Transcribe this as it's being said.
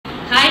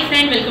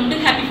friend, welcome to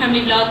Happy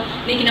Family Vlog.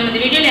 இன்னைக்கு நம்ம இந்த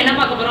வீடியோல என்ன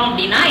பார்க்க போறோம்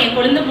அப்படினா என்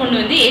குழந்தை பொண்ணு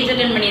வந்து ஏஜ்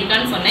அட்டெண்ட்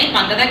பண்ணிருக்கான்னு சொன்னேன். இப்போ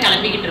அங்க தான்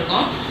கிளம்பிக்கிட்டு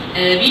இருக்கோம்.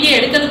 வீடியோ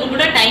எடுக்கிறதுக்கு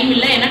கூட டைம்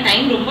இல்ல. ஏன்னா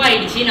டைம் ரொம்ப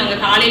ஆயிடுச்சு. நாங்க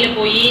காலையில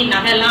போய்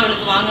நகை எல்லாம்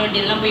அவளுக்கு வாங்க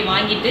வேண்டியதெல்லாம் போய்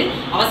வாங்கிட்டு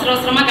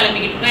அவசரமா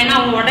கிளம்பிக்கிட்டு இருக்கோம். ஏன்னா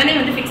அவங்க உடனே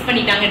வந்து ஃபிக்ஸ்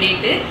பண்ணிட்டாங்க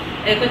டேட்.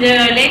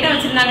 கொஞ்சம் லேட்டா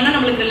வச்சிருந்தாங்கன்னா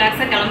நம்மளுக்கு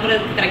ரிலாக்ஸா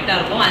கிளம்புறதுக்கு கரெக்டா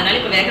இருக்கும். அதனால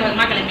இப்போ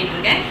வேகமா கிளம்பிட்டு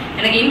இருக்கேன்.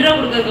 எனக்கு இன்ட்ரோ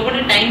கொடுக்கறதுக்கு கூட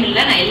டைம் இல்ல.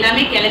 நான்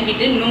எல்லாமே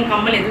கிளம்பிட்டு இன்னும்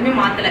கம்பல் எதுவுமே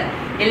மாத்தல.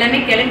 எல்லாமே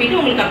கிளம்பிட்டு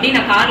உங்களுக்கு அப்படியே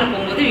நான் கார்ல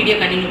போகும்போது வீடியோ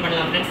கண்டினியூ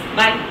பண்ணலாம் ஃப்ரெண்ட்ஸ்.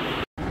 பாய்.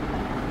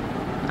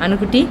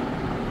 அனுக்குட்டி,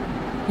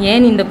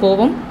 ஏன் இந்த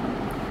கோவம்?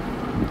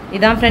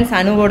 இதான் ஃப்ரெண்ட்ஸ்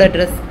அனுவோட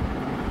ட்ரெஸ்.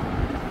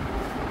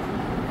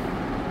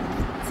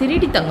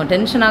 சிரிடி தங்கம்,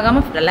 டென்ஷன்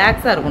ஆகாமல்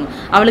ரிலாக்ஸாக இருக்கணும்.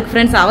 அவளுக்கு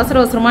ஃப்ரெண்ட்ஸ்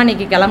அவசரமாக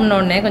இன்றைக்கி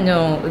கிளம்பினோடனே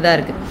கொஞ்சம் இதாக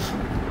இருக்குது.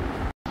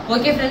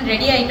 ஓகே ஃப்ரெண்ட்ஸ்,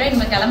 ரெடி ஆகிட்டோம்.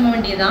 நம்ம கிளம்ப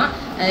வேண்டியதான்.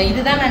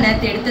 இதுதான் நான்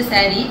நேற்று எடுத்த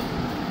சாரீ.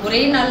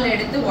 ஒரே நாளில்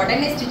எடுத்து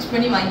உடனே ஸ்டிச்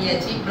பண்ணி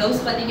வாங்கியாச்சு.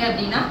 ப்ளவுஸ் பார்த்தீங்க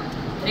அப்படின்னா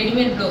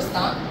ரெடிமேட் ப்ளவுஸ்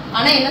தான்.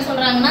 ஆனால் என்ன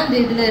சொல்கிறாங்கன்னா இந்த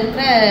இதில்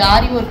இருக்கிற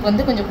ஆரி ஒர்க்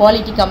வந்து கொஞ்சம்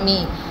குவாலிட்டி கம்மி,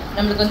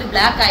 நம்மளுக்கு வந்து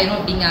பிளாக் ஆயிரும்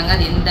அப்படிங்காங்க.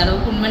 அது எந்த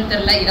அளவுக்கு உண்மைன்னு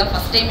தெரியல. இதான்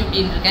ஃபர்ஸ்ட் டைம்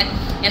இப்படின்னு இருக்கேன்.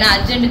 ஏன்னா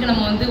அர்ஜென்ட்டுக்கு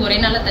நம்ம வந்து ஒரே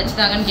நாளில்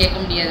தச்சுதாங்கன்னு கேட்க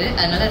முடியாது.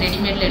 அதனால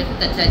ரெடிமேடில் எடுத்து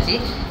தச்சாச்சு.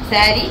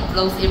 சாரீ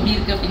ப்ளவுஸ் எப்படி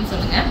இருக்குது அப்படின்னு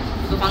சொல்லுங்கள்.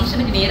 இப்போ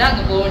ஃபங்க்ஷனுக்கு நேராக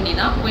அங்கே போக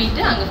வேண்டியதான்.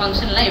 போயிட்டு அங்கே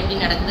ஃபங்க்ஷன்லாம் எப்படி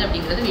நடக்குது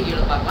அப்படிங்கிறது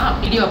வீடியோவில் பார்க்கலாம்.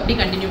 வீடியோ அப்படி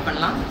கண்டினியூ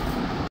பண்ணலாம்.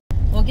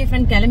 ஓகே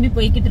ஃப்ரெண்ட், கிளம்பி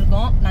போய்கிட்டு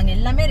இருக்கோம். நாங்கள்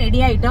எல்லாமே ரெடி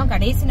ஆகிட்டோம்.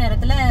 கடைசி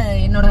நேரத்தில்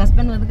என்னோட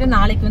ஹஸ்பண்ட் வந்து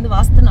நாளைக்கு வந்து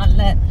வாஸ்து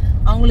நாளில்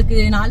அவங்களுக்கு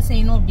நாள்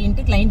செய்யணும்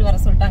அப்படின்ட்டு கிளைண்ட் வர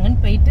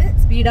சொல்லிட்டாங்கன்னு போயிட்டு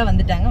ஸ்பீடாக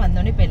வந்துட்டாங்க.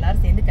 வந்தோடனே இப்போ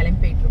எல்லாரும் சேர்ந்து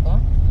கிளம்பி போயிட்டு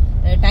இருக்கோம்.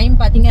 டைம்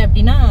பார்த்தீங்க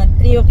அப்படின்னா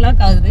 3 o'clock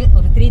ஆகுது.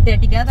 ஒரு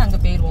 3:30க்காவது அங்கே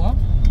போயிடுவோம்.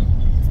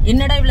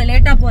 என்னடா இவ்வளோ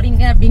லேட்டாக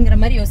போறீங்க அப்படிங்கிற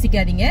மாதிரி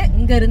யோசிக்காதீங்க.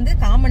 இங்க இருந்து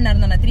காமன்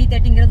நேரம் தான். நான்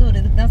 3:30ங்கிறது ஒரு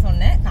இதுக்கு தான்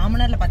சொன்னேன்.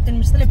 காமன் நேரில் 10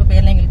 நிமிஷத்துல இப்போ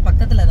போயிடலாம். எங்களுக்கு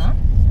பக்கத்துல தான்.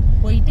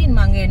 போயிட்டு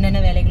நம்ம அங்கே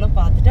என்னென்ன வேலைகளோ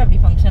பார்த்துட்டு அப்படி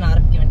ஃபங்க்ஷன்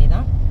ஆரம்பிக்க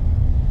வேண்டியதான்.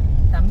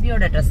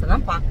 தம்பியோட ட்ரெஸ்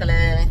தான் பார்க்கல.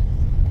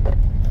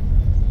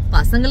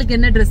 பசங்களுக்கு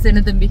என்ன ட்ரெஸ்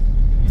என்ன தம்பி?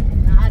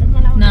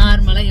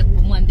 நார்மலா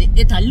எப்பவும்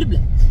அந்த தள்ளுல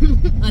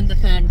அந்த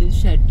பேண்ட்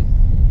ஷர்ட்.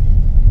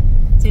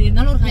 சரி,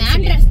 இருந்தாலும் ஒரு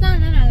ஹேண்ட் ட்ரெஸ் தான்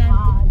நல்லா இருக்கு.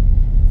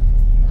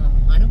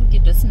 அனுபவிக்க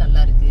ட்ரெஸ்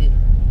நல்லா இருக்கு.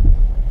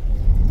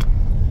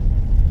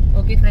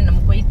 ஓகே ஃப்ரெண்ட்,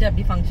 நம்ம போயிட்டு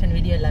அப்படி ஃபங்க்ஷன்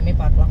வீடியோ எல்லாமே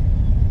பார்க்கலாம்.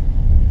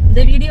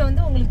 இந்த வீடியோ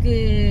வந்து உங்களுக்கு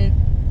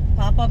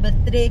பாப்பா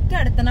பர்த்டேக்கு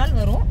அடுத்த நாள்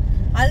வரும்.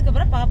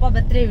 அதுக்கப்புறம் பாப்பா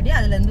பர்த்டே வீடியோ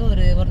அதுல இருந்து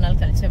ஒரு நாள்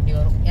கழிச்சு அப்படி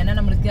வரும். ஏன்னா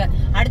நம்மளுக்கு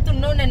அடுத்து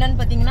இன்னொன்னு என்னன்னு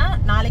பாத்தீங்கன்னா,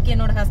 நாளைக்கு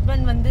என்னோட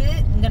ஹஸ்பண்ட் வந்து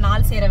இங்க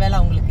நாள் செய்யற வேலை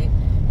அவங்களுக்கு.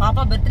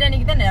 பாப்பா பர்த்டே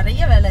அன்னைக்கு தான்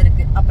நிறைய வேலை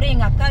இருக்கு. அப்புறம்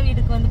எங்க அக்கா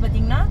வீட்டுக்கு வந்து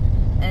பாத்தீங்கன்னா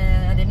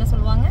அது என்ன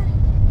சொல்லுவாங்க,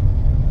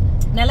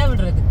 நில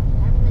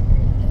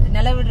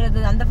விடுறது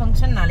அந்த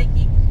ஃபங்க்ஷன்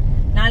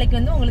நாளைக்கு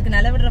வந்து உங்களுக்கு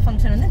நில விடுற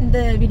ஃபங்க்ஷன் வந்து இந்த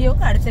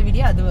வீடியோக்கு அடுத்த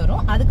வீடியோ அது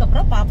வரும்.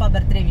 அதுக்கப்புறம் பாப்பா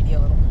பர்த்டே வீடியோ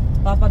வரும்.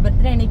 பாப்பா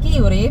பர்த்டே அன்னைக்கு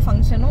ஒரே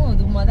ஃபங்க்ஷனும்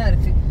இதுவுமா தான்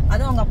இருக்கு.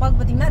 அதுவும் அவங்க அப்பாவுக்கு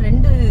பாத்தீங்கன்னா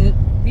 2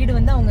 வீடு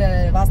வந்து அவங்க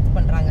வாஸ்து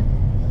பண்றாங்க.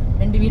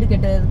 2 வீடு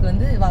கட்டுறதுக்கு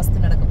வந்து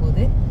வாஸ்து நடக்க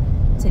போகுது.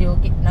 சரி,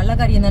 ஓகே, நல்ல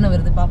காரியம் தானே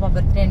வருது. பாப்பா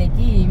பர்த்டே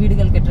அன்னைக்கு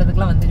வீடுகள்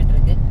கட்டுறதுக்குலாம் வந்துகிட்டு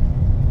இருக்கு.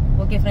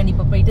 ஓகே ஃப்ரெண்ட்,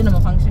 இப்போ போயிட்டு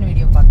நம்ம ஃபங்க்ஷன்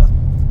வீடியோ பார்க்கலாம்.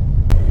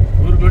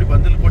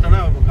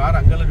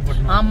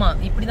 ஆமா,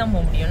 இப்படிதான்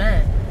போக முடியும்னா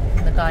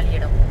இந்த காலி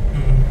இடம்.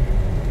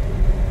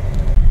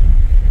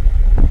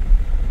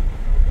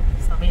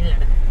 சமையல்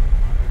நடக்குது.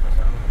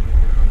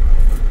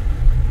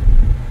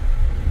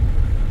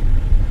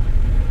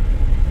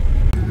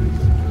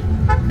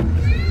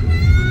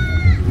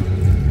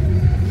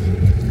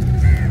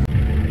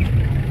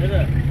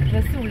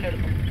 ட்ரெஸ் உள்ள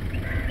எடுக்கும்.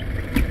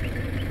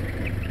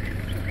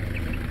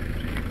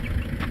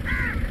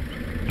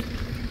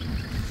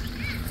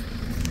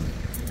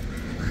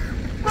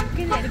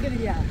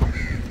 எடுக்கலையா?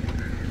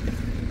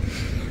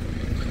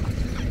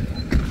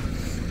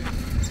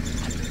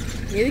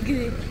 எதுக்கு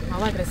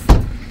அவ ட்ரெஸ்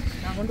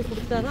நான் கொண்டு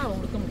கொடுத்தாதான் அவன்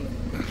கொடுக்க முடியும்.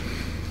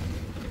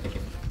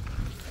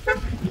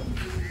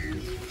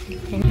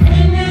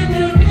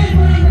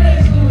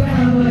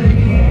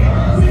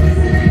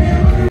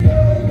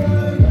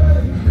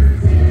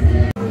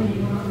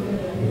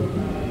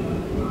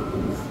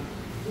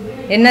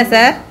 என்ன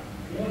சார்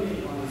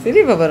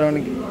சிரிப்பா பாரு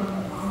உனக்கு.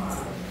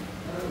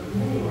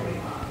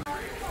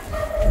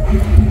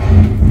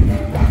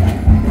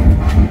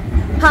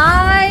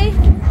 Hi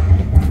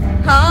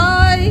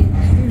hi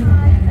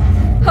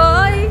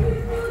hi.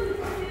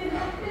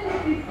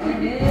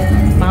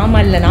 மாமா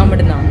இல்லை, நான்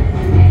மட்டும்தான்.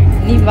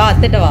 நீ வா,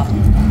 அத்தட்ட வா.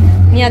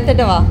 நீ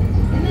அத்தட்ட வா.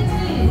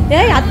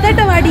 ஏய்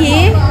அத்தட்ட வாடி.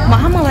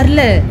 மாமா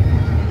வரல.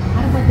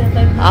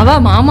 அவ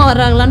மாமா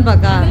வர்றாங்களான்னு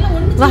பாக்கா.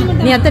 வா,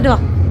 நீ அத்தட்ட வா.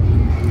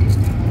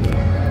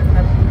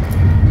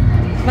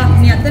 வா,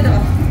 நீ அத்தட்ட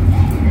வா.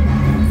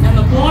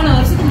 நம்ம போன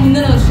வருஷத்துக்கு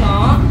முந்தின வருஷம்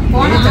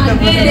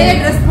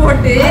ட்ரெஸ்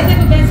போட்டு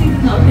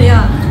அப்படியா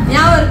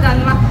ஞாபகம்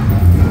இருக்காங்க.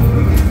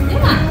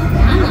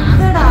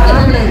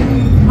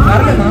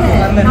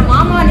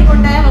 மாமா அன்னைக்கு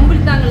கொண்ட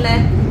வம்பிட்டாங்கல்ல,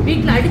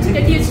 வீட்டுல அடிச்சு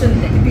கட்டி வச்சுட்டு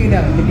வந்தேன்.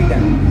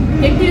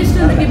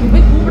 இப்ப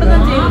போய்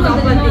கூப்பிடதான் செய்யணும்.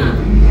 காப்பாத்தி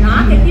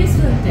நான் கட்டி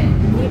வச்சுட்டு வந்துட்டேன்.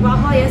 நீ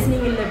பாப்பா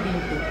ஏசுனீங்க இல்லை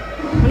அப்படின்ட்டு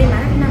உன்னை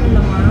மிரட்டினாங்க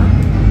இல்லம்மா.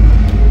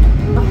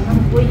 நம்ம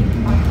போய்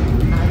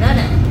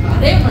அதானே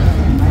அதே பண்ண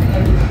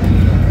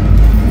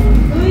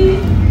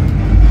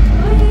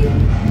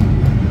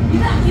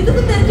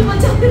இதுக்கு தெரிஞ்சு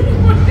போச்சு.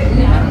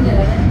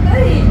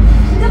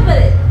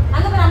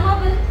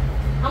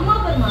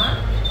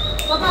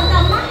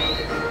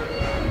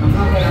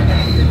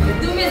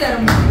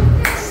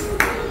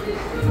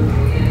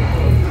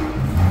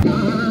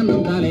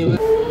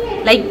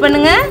 லைக்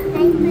பண்ணுங்க.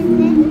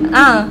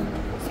 ஆ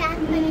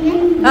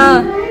ஆ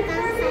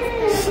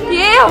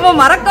ஏ அவ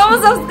மறக்காம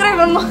சப்ஸ்கிரைப்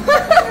பண்ணுமா.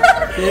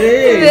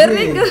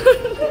 Very good.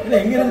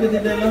 எங்க இருந்து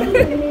கத்துட்டேலாம்?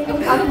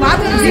 அது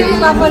பாத்துட்டு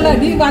பாப்பல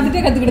நீ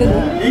பாத்துட்டே கத்துக்கிட்டது.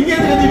 எங்க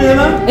இருந்து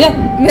கத்துக்கிட்டேலாம்? ஏ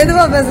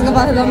மெதுவா பேசுங்க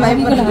பாருங்க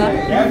மைக்ல.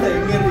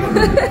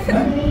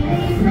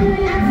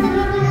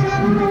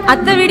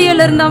 அத்தை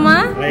வீடியோல இருந்தாமா?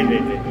 Right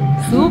right right.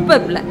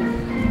 சூப்பர் பிள்ளை.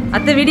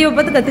 அத்தை வீடியோ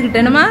பார்த்து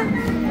கத்துக்கிட்டேனமா?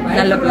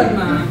 நல்ல பிள்ளை.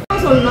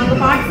 சொல்லுங்க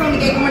பாட்டு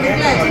சவுண்ட் கேட்க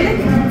மாட்டேங்கல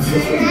ஆக்சுவலி.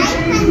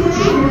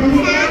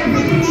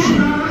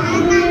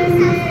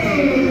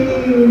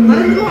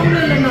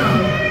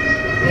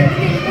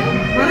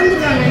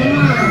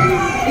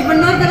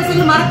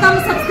 மறக்காம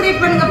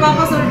சப்ஸ்கிரைப் பண்ணுங்க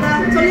பாப்பா சொல்லிட்டா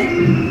சொல்லு.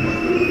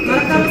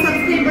 மறக்காம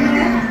சப்ஸ்கிரைப்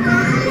பண்ணுங்க.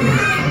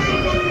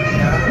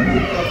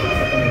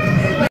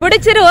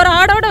 பிடிச்சிரு ஒரு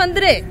ஆடோட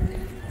வந்துரு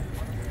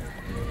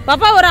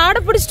பாப்பா. ஒரு ஆடை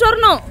பிடிச்சிட்டு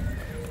வரணும்.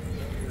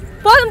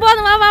 போதும்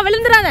போதும் வா வா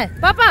விழுந்துறாத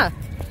பாப்பா.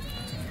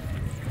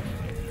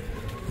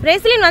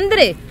 பிரேஸ்லின்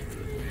வந்துரு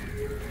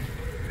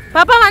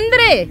பாப்பா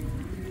வந்துரு.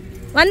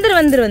 வந்துரு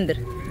வந்துரு வந்துரு.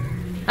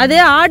 அது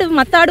ஆடு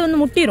மற்ற ஆடு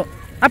வந்து முட்டிரும்.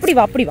 அப்படி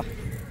வா அப்படி வா.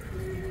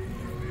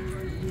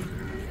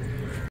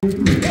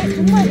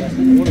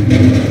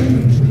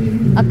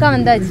 அக்கா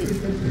வந்தாச்சு.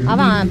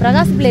 அவன்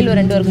பிரகாஷ் பிள்ளையில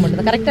 2 பேருக்கு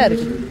மட்டும் கரெக்டா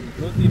இருக்கு.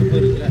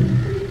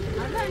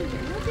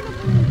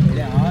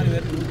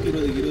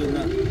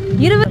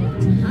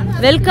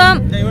 வெல்கம்.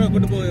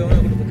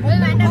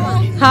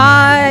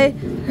 ஹாய்.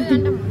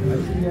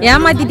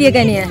 ஏமாத்திட்டிய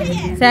கனிய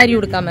சாரி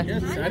உடுக்காம.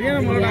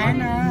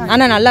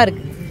 ஆனா நல்லா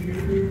இருக்கு.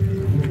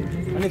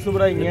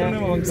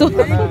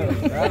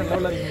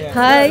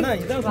 ஹாய்.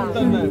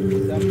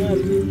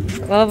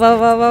 வா வா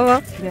வா வா வா.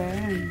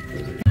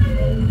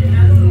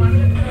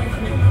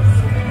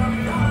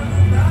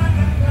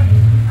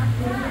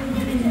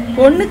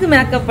 பொண்ணுக்கு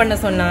மேக்கப் பண்ண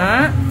சொன்னா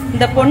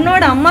இந்த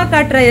பொண்ணோட அம்மா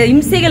காட்டுற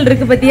இம்சைகள்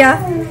இருக்கு பத்தியா?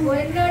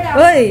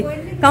 ஓய்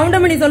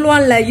கவுண்டமணி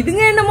சொல்லுவான்ல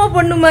இதுங்க என்னமோ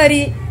பொண்ணு மாதிரி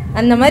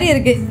அந்த மாதிரி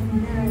இருக்கு.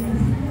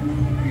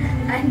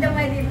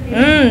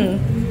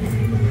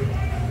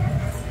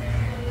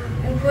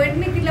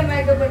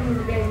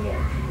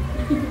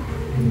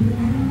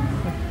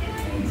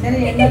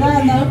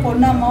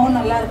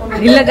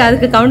 இல்லக்கா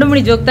அதுக்கு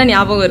கவுண்டமணி ஜோக் தான்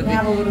ஞாபகம் இருக்கு.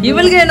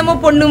 இவளுக்கு என்னமோ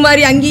பொண்ணு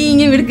மாதிரி அங்கேயும்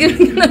இங்கேயும் இருக்கு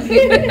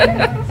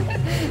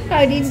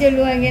அப்படின்னு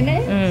சொல்லுவாங்க.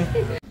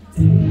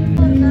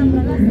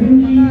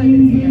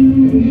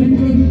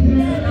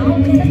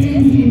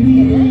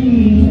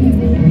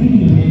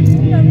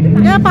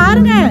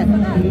 பாருங்க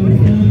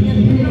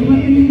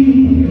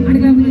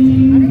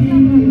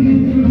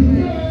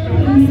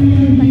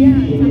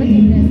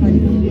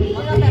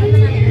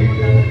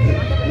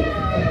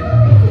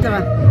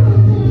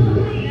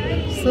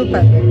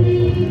சூப்பர்.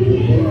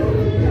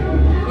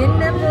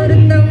 என்ன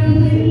பொருத்தம்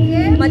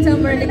மச்சான்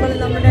முன்னாடி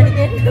குழந்தை முன்னாடி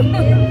கேட்டோம்.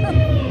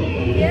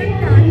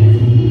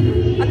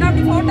 அக்கா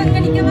அப்படி போட்டோ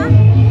நிக்கவா?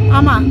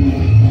 ஆமா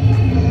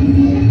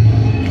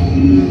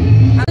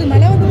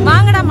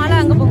வாங்கடா மழை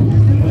அங்க போ.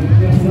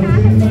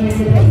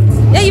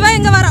 ஏய் இவ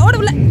எங்க வர? ஓடு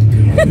உள்ள.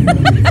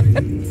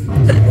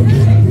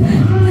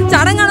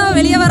 சடங்கானவ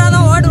வெளியே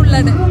வராதான் ஓடு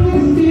உள்ளன்னு.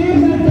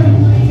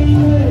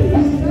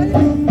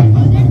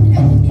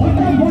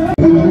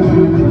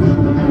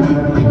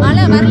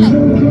 மழை வரல.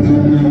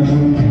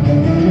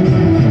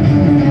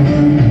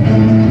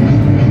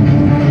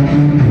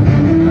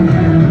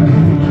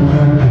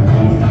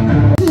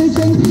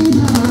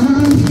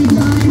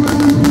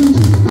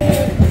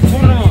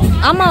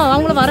 ஆமா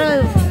அவங்கள வர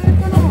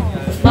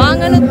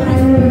வாங்கன்னு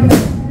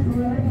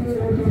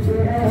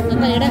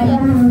இடங்க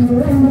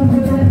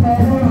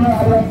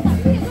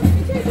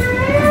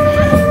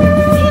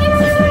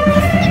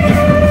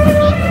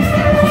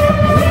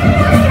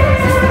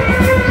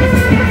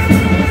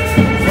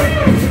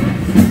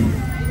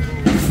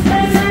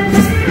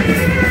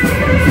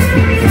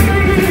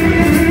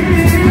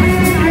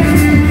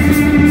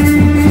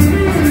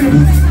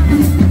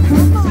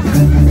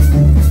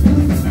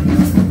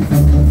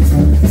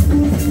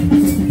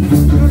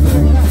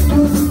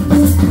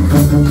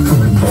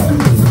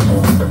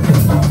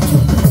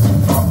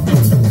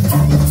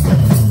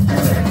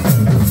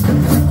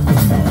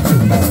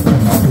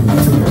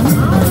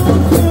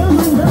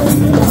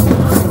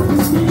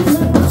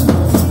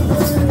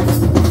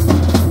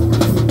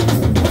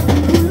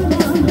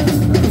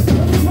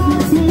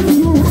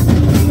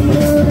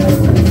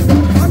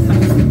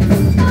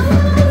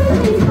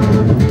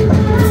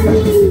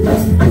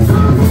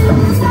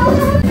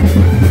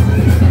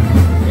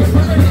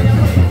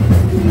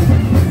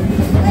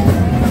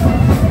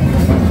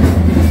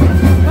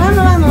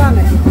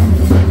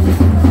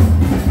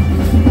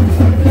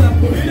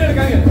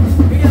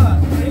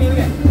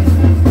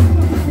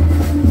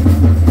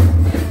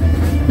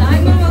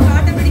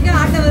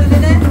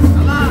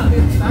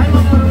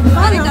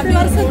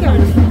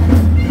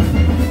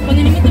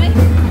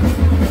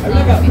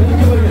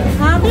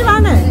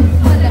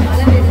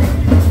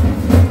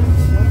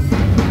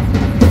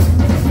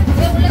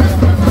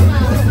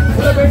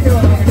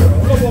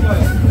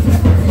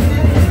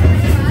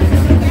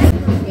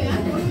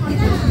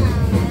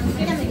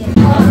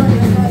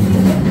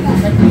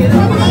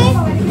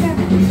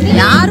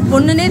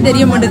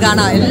தெரிய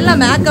மாட்டேங்கானா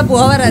எல்லாம் மேக்கப்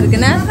ஓவரா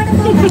இருக்குன்னு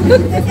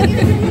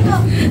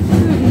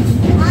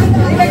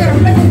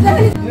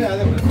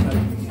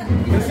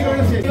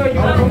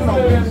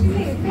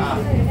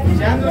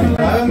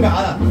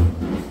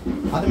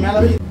அது மேல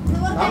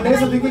நான்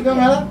நேச தூக்கிக்க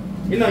மேல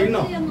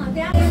இன்னும்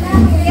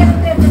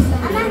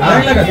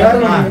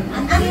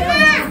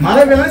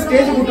மழை வேலை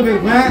ஸ்டேஜ் கூட்டு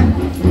போயிருப்பேன்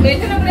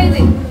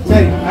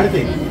சரி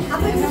அடுத்து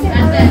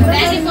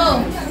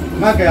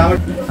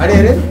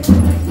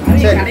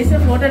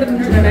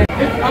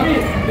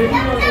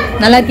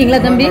நல்லா இருக்கீங்களா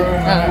தம்பி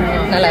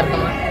நல்லா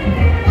இருக்கமா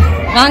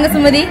வாங்க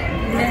சுமதி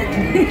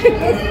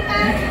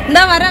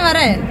இந்தா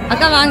வரேன்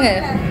அக்கா வாங்க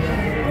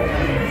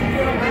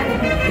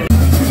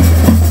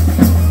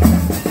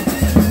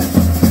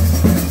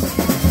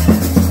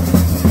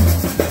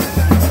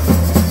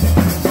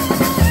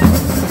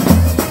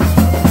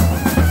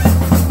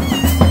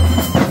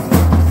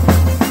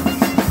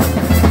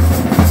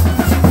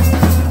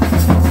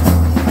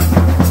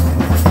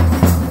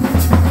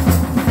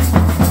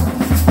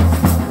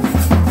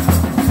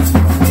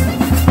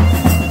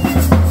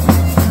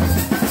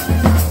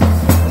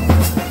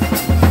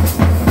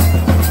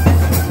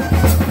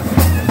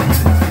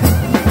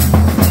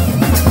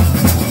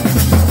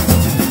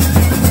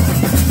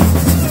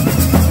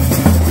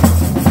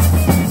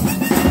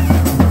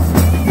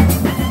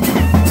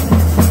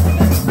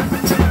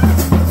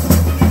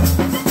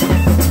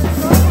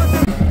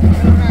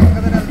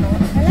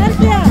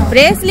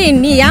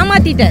பிரேஸ்லின் நீ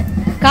ஏமாத்திட்ட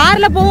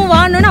கார்ல போவும்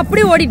வான்னு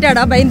அப்படி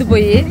ஓடிட்டாடா பயந்து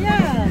போய்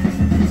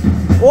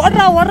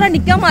ஓடுறா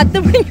நிக்காம அத்து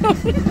பிடிக்கும்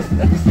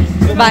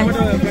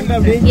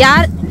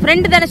யார்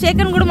ஃப்ரெண்ட் தானே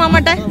சேகன் கூட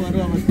மாமாட்ட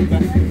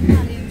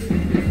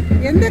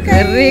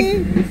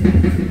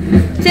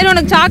சரி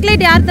உனக்கு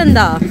சாக்லேட் யார்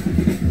தந்தா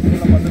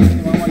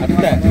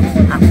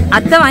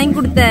அத்தை வாங்கி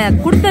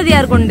கொடுத்தது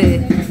யார் கொண்டு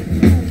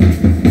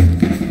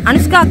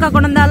அனுஷ்கா அக்கா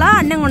கொண்டு வந்தாளா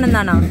அண்ணன் கொண்டு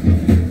வந்தானா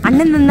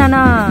அண்ணன்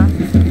தந்தானா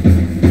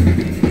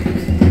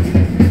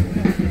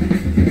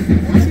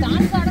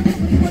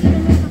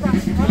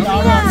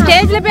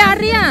ஸ்டேஜ்ல போய்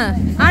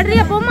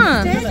ஆடுறியா போமா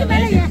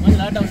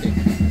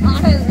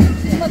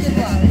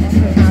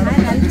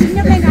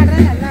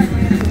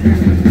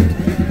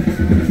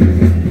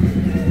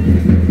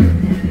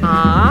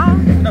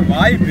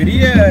வாய்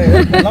பெரிய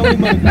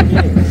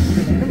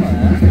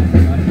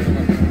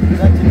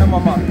சின்ன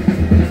மாமா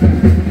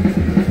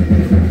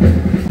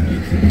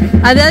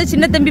அதாவது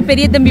சின்ன தம்பி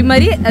பெரிய தம்பி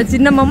மாதிரி அது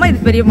சின்ன மாமா இது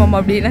பெரிய மாமா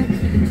அப்படின்னு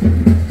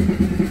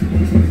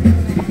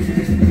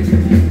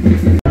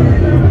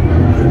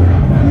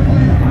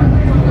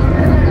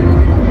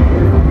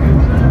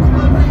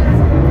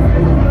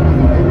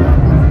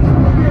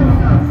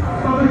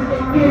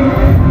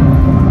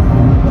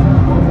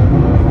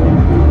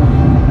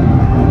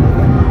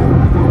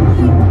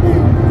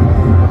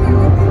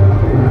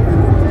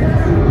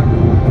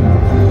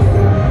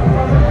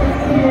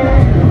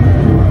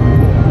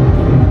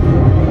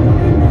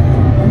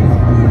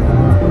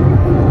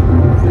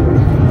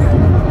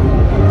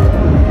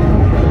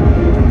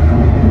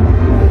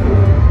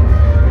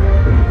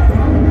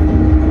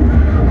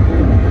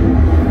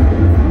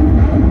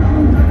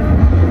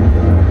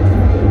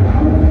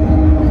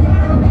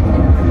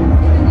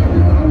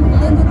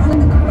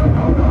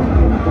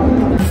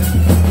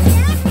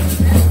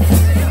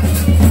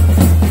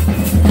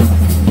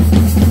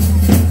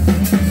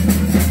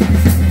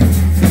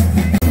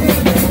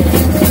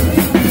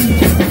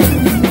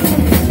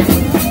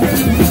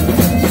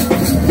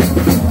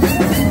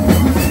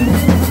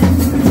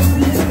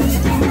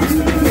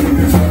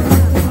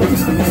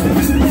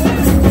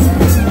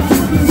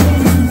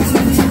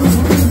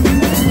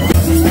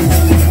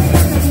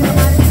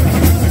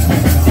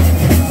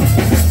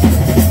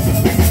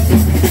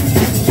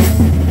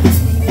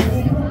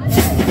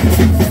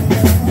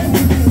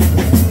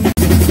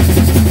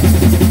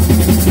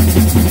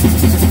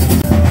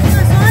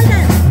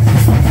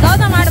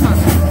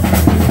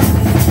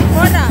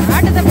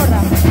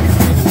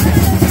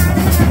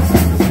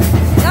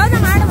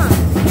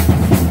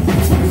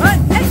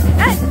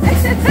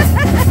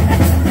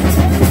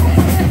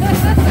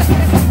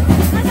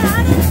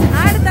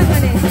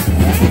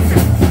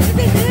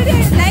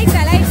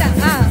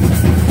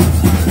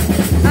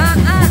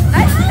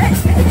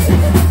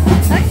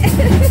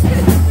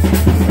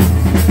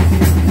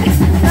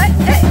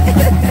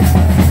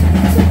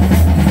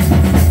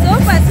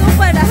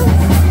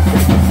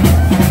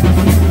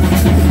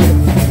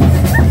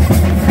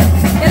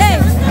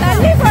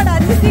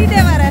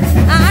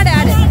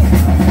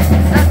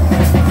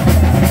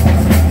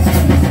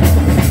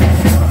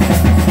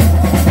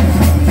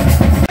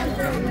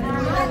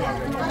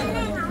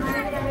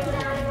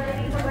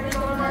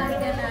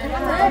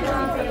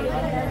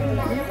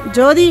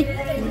ஜோதி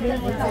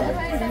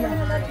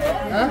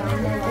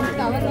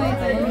எங்க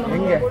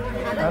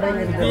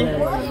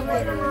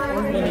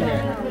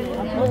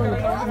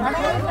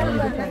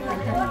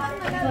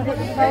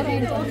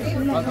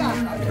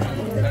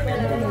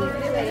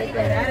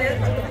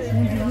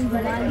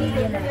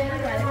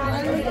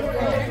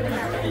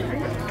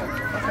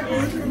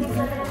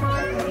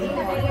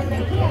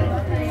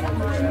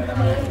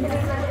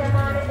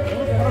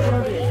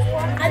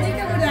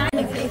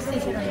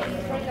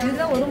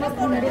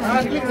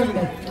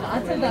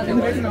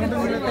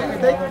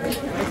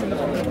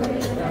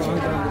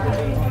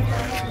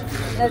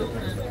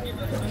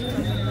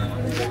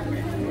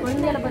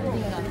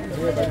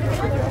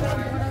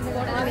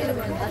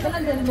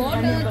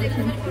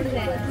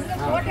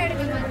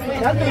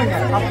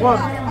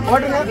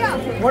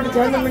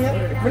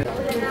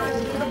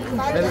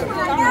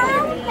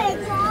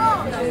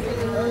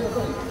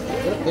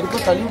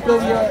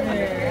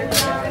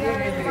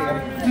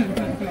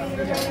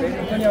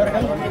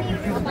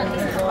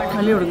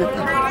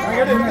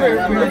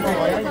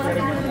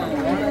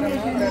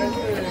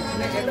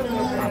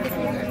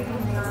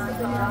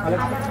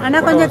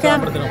அண்ணா கொஞ்சம்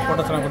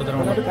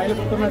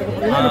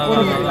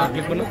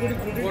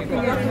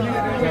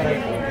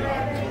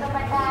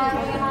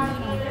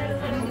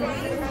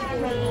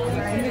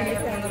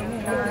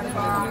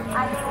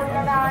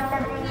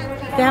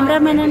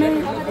கேமராமேன் அண்ணா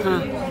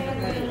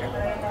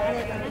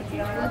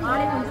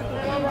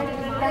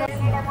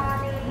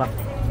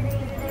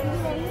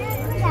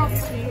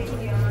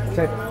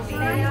சரி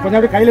கொஞ்சம்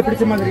அப்படியே கையில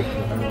பிடிச்ச மாதிரி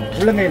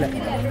உள்ளங்கையில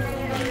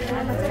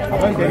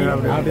அதான்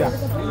தெரியும் அப்படியா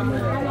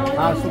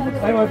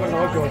சூப்பர்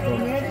ஓகே ஓகே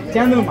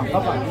சேர்ந்துருமா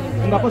பாப்பா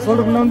உங்க அப்பா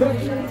சொல்ற முன்ன வந்து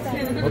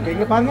ஓகே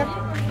இங்க பாருங்க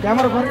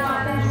கேமரா பாருங்க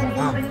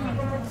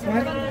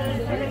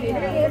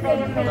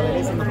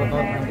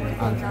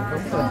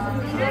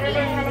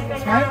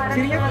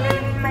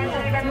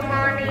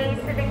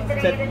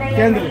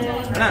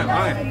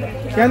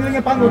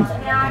சேர்ந்துருங்க பாருங்க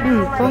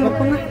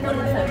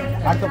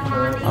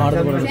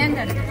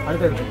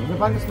அடுத்தது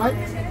பாருங்க ஸ்மைல்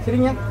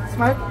சரிங்க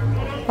ஸ்மைல்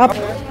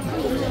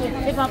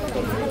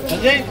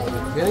அஜய்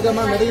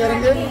மெதுகமா மெதுக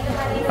இறங்கு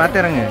பார்த்து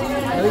இறங்கு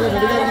மெதுக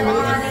மெதுக இறங்கு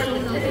மெதுக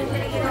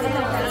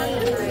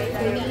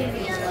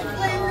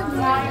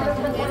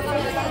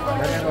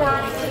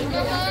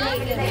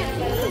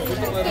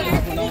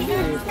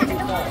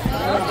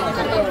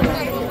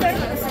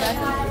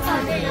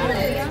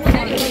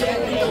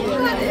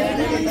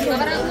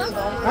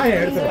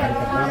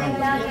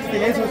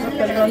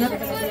எடுத்துருவாங்க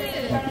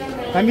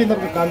தம்பி இந்த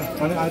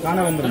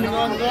காண வந்துருங்க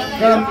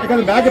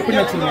பேக்கப் பண்ணி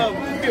வச்சுருங்க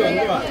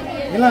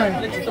எல்லாம்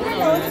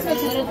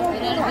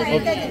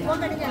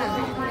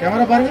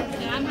கேமரா பாருங்க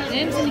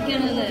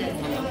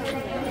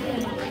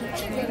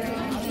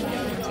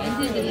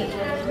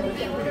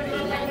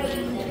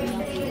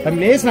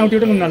தம்பி லேஸ் நான்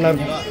விட்டு கொஞ்சம் நல்லா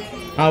இருக்கும்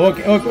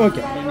ஓகே ஓகே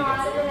ஓகே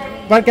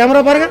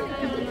கேமரா பாருங்க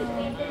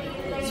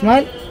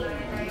ஸ்மைல்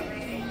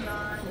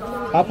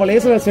பாப்பா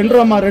லேஸ்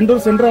சென்டராமா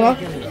ரெண்டும் சென்டரவா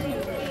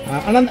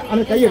ஆனால்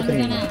அந்த கை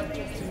எடுத்துருங்க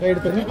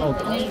ஓகே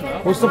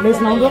ஃபர்ஸ்ட்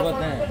ப்ளேஸ் நான் ஓகே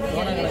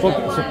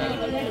சூப்பர்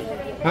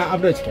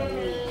அப்படியே வச்சுக்கோ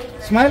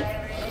ஸ்மைல்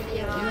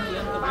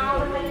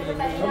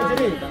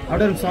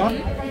அப்படியே நிமிஷம்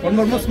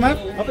ரொம்ப ஸ்மைல்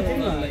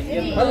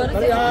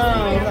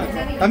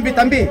தம்பி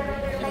தம்பி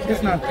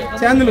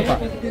சேர்ந்துலுப்பா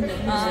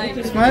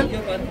ஸ்மைல்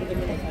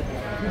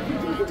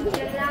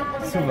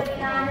சூப்பர்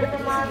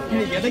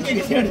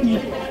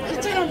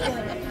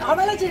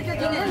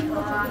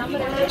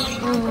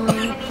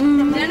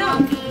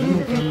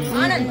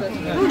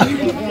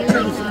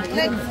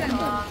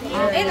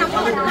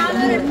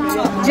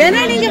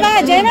ஜெனா நீங்க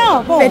வா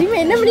ஜெனா பெரியமா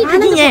என்ன பண்ணிட்டு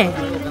இருக்கீங்க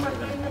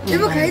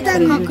இவ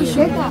கைதாங்க மக்கு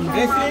ஷேட்டா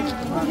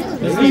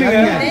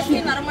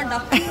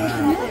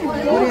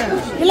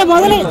இல்ல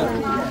முதல்ல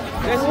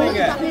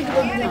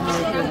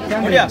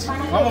ஓடியா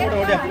மாமா கூட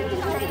ஓடியா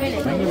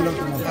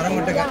வர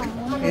மாட்டேங்க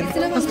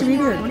ஃபர்ஸ்ட்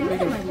வீடியோ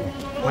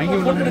வாங்கி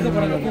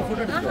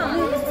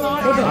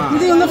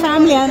இது உங்க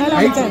ஃபேமிலி அதனால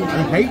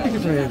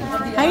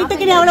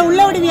ஹைட்டுக்கு நீ அவளை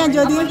உள்ள விடுவியா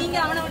ஜோதி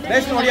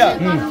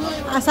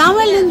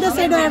சாமுவேல் இந்த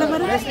சைடு இடம்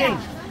பாரு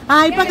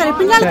இப்ப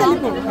பின்னால தள்ளி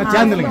போ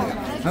சேர்ந்துலுங்க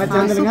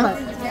சேர்ந்துலுங்க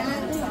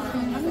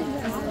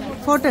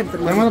போட்டோ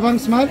எடுத்துருங்க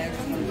பாருங்க ஸ்மைல்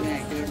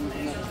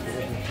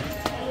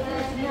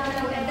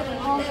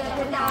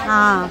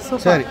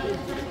சரி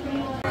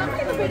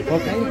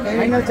ஓகே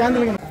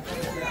சேர்ந்துலுங்க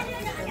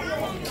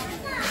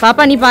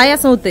பாப்பா நீ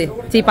பாயாசம் ஊத்து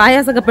சரி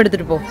பாயாச கப்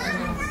எடுத்துட்டு போ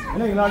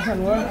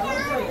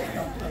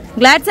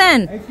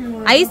கிளாட்சன்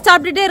ஐஸ்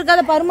சாப்பிட்டுட்டே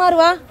இருக்காத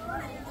பருமாறுவா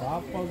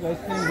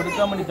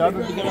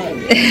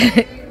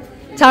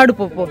சாடு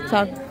போ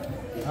சாடு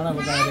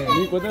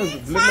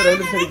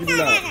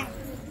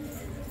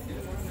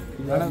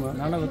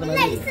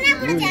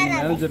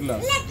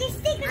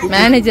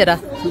மேனேஜரா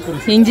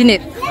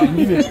இன்ஜினியர்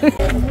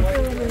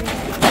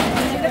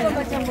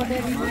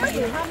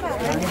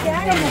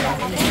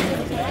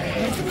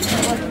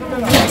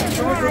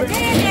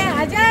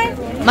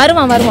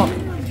வருவான்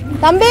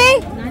தம்பி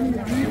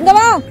இங்க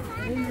வா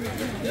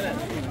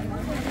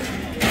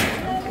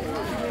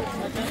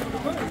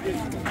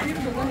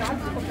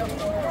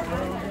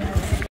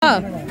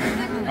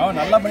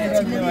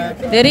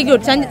வெரி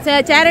குட்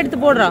சேர் எடுத்து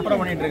போடுறா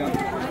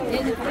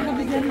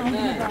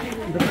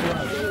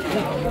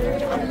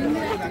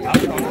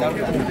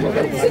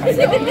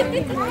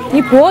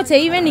நீ போ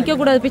செய்வேன் நிக்க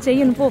கூடாது போய்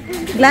செய்யணும் போ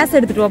கிளாஸ்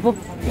எடுத்துட்டு வா போ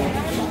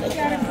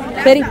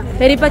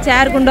பெரியப்பா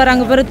சேர் கொண்டு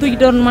வராங்க பிறகு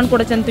தூக்கிட்டு வரணுமான்னு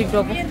கூட சேர்ந்து தூக்கிட்டு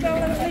வா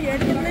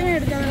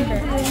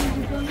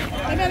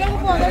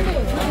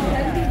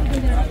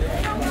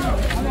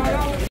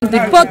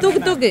இப்போ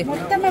தூக்கு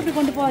மொத்தமா அப்படி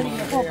கொண்டு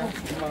போவாதீங்க. போ போ.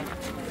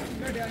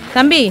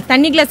 தம்பி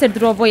தண்ணி கிளாஸ்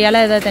எடுத்துட்டு வா. போய் இலை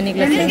ஏதாவது தண்ணி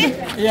கிளாஸ்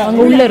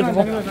அங்க உள்ள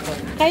இருக்கு.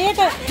 கையை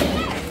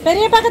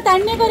பெரிய பார்க்க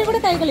தண்ணி கறி கூட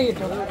கை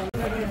கழுவிட்டோம்.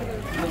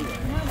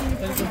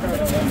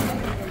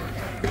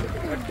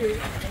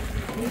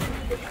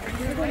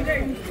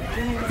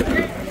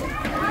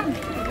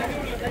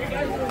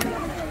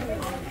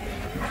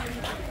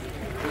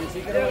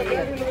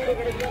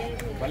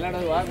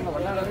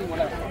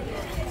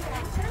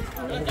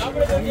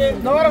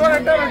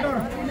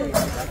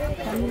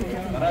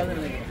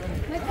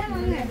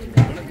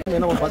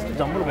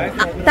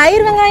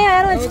 தயிர் வெங்காயம்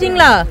யாரும்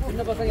வச்சிட்டீங்களா?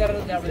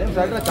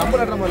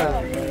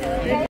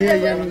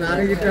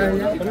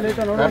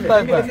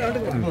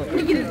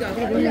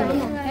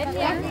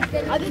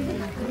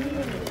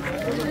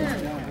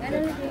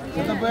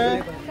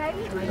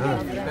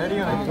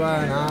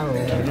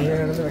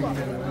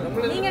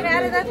 நீங்க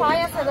வேற ஏதாவது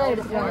பாயாசம் ஏதாவது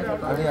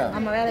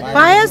எடுத்துருவாங்க.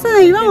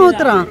 பாயாசம் இவன்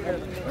ஊத்துறான்.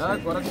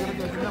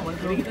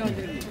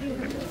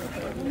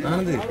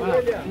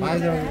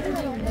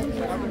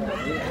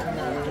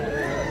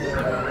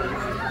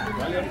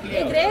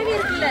 கிரேவி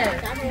இருக்குல்ல,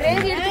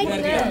 கிரேவி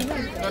எடுத்துக்கோங்க.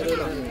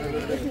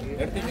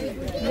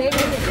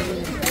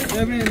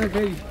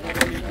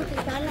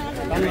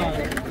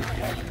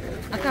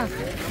 அக்கா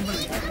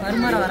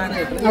மருமர வராங்க.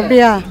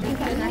 அப்படியா?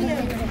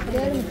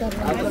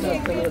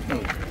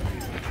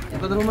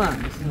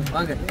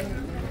 வாங்க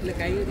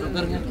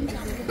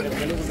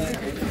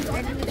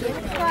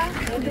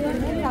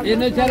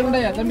என்ன சேர் கொண்டா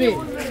தம்பி,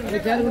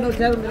 சேர் கொண்டா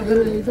சேர்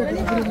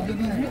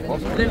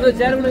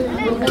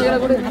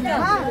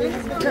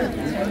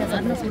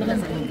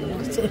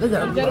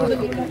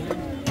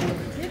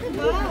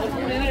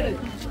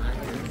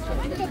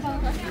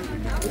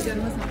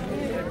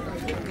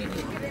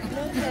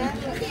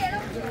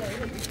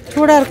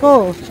சூடா இருக்கோ?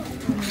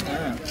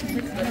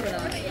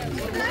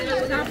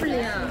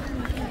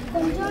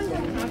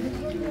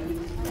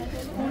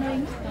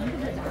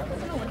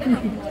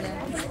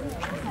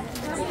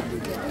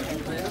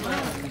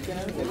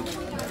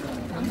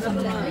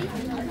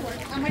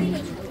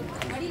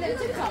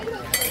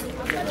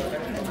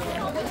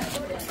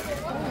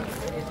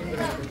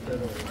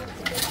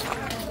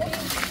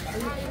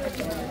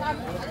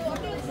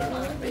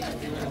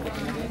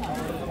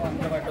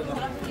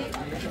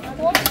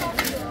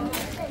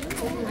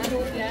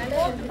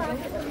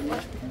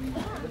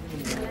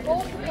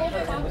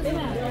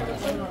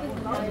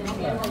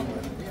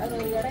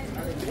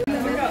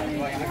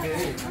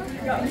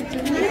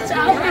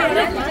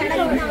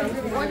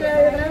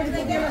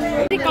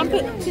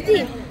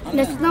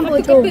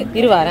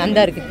 இருவாரு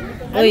அந்த இருக்கு.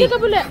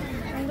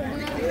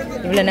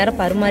 இவ்வளவு நேரம்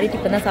பருமாறிட்டு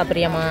இப்பதான்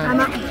சாப்பிடுறியாமா?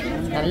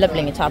 நல்ல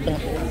பிள்ளைங்க,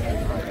 சாப்பிடுங்க.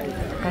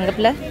 அங்க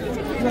பிள்ளை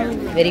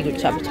வெரி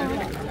குட், சாப்பிடு.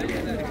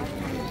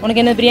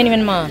 உனக்கு என்ன பிரியாணி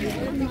வேணுமா?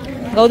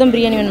 கௌதம்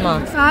பிரியாணி வேணுமா?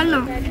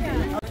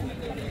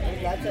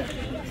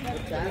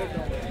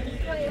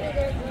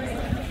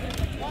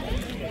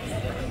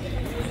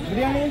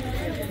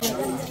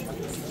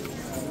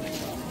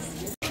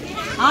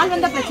 ஆள்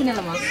வந்தா பிரச்சனை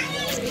இல்லம்மா.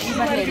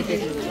 ஆமா,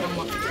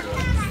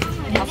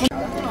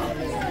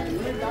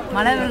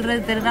 மழை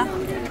விழுறது தெரியுதா?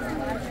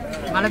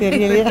 மழை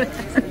தெரியலையா?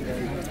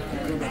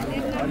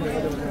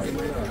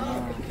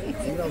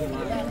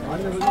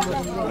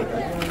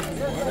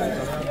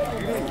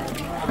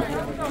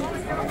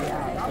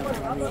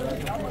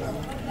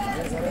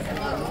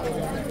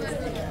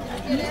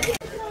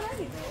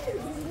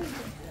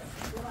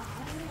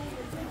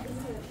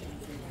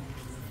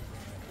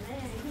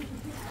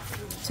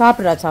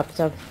 சாப்பிட்றா,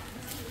 சாப்பிட்டு.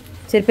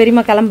 சரி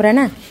பெரியம்மா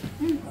கிளம்புறேன்னு.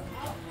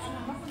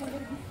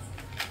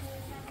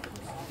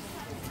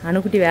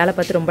 அணுக்குட்டி வேலை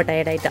பார்த்து ரொம்ப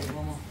டயர்ட் ஆயிட்டா.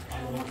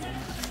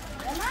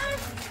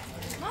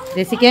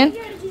 ஜெசிகன்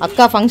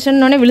அக்கா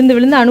ஃபங்க்ஷன்னோடனே விழுந்து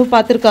விழுந்து அணு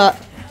பார்த்துருக்கா.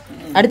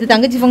 அடுத்து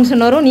தங்கச்சி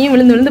ஃபங்க்ஷன் வரும், நீயும்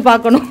விழுந்து விழுந்து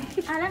பார்க்கணும்.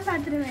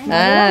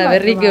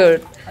 Very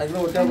good.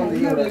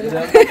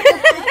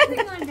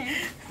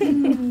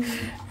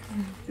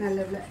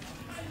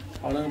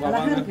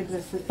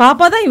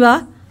 பாப்பா தான் இவா?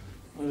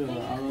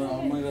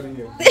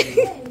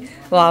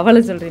 ஓ அவளை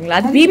சொல்றீங்களா?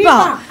 அது தீபா.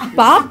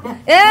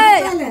 ஏ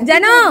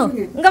ஜனோ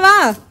இங்க வா.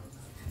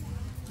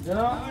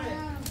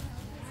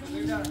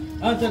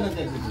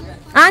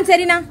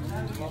 சரிண்ணா.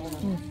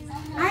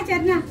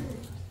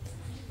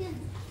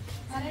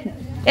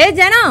 ஏ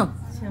ஜனோ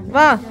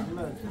வா.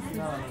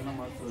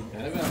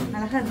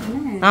 அழகா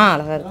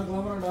இருக்கு.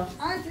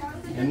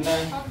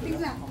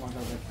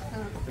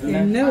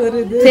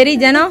 சரி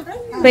ஜனோ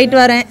போயிட்டு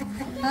வரேன்.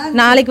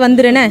 நாளைக்கு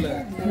வந்துருன்னு.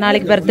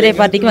 நாளைக்கு பர்த்டே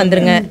பார்ட்டிக்கு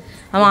வந்துருங்க.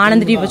 அவன்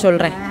ஆனந்தி இப்போ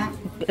சொல்றேன்.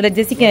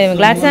 ஜெசிகா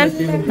கிளாட்ஸன்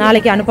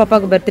நாளைக்கு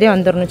அனுப்பாப்பாவுக்கு பர்த்டே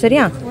வந்துடணும்.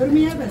 சரியா?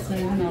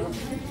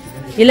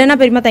 இல்லைன்னா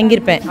பெரியம்மா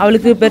தங்கியிருப்பேன்.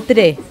 அவளுக்கு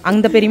பர்த்டே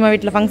அந்த பெரியம்மா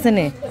வீட்டில்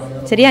ஃபங்க்ஷனு.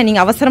 சரியா?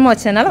 நீங்கள் அவசரமாக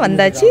வச்சதுனால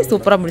வந்தாச்சு.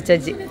 சூப்பராக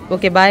முடிச்சாச்சு.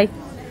 Okay bye.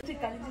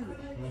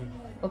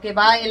 Okay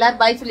bye.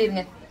 எல்லாரும் பாய்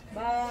சொல்லிருங்க.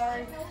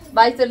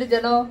 பாய் சொல்லு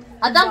ஜனோ.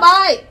 அதான்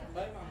பாய்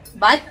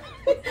பாய்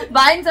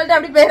பாய்ன்னு சொல்லிட்டு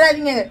அப்படி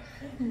பேராதீங்க.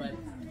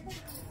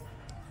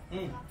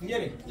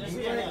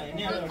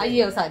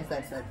 ஐயோ சாரி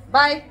சாரி சாரி.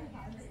 பாய்.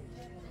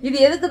 இது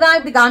எதுக்குதான்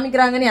இப்படி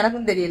காமிக்கிறாங்கன்னு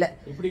எனக்கும் தெரியல.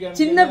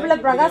 சின்ன பிள்ளை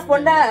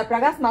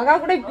பிரகாஷ் மகா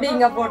கூட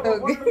இப்படிங்க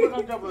போட்டோவுக்கு.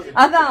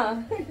 அதான்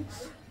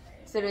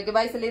சரி, ஓகே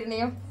பாய்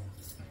சொல்லிருந்தீங்க.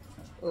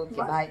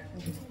 Okay bye.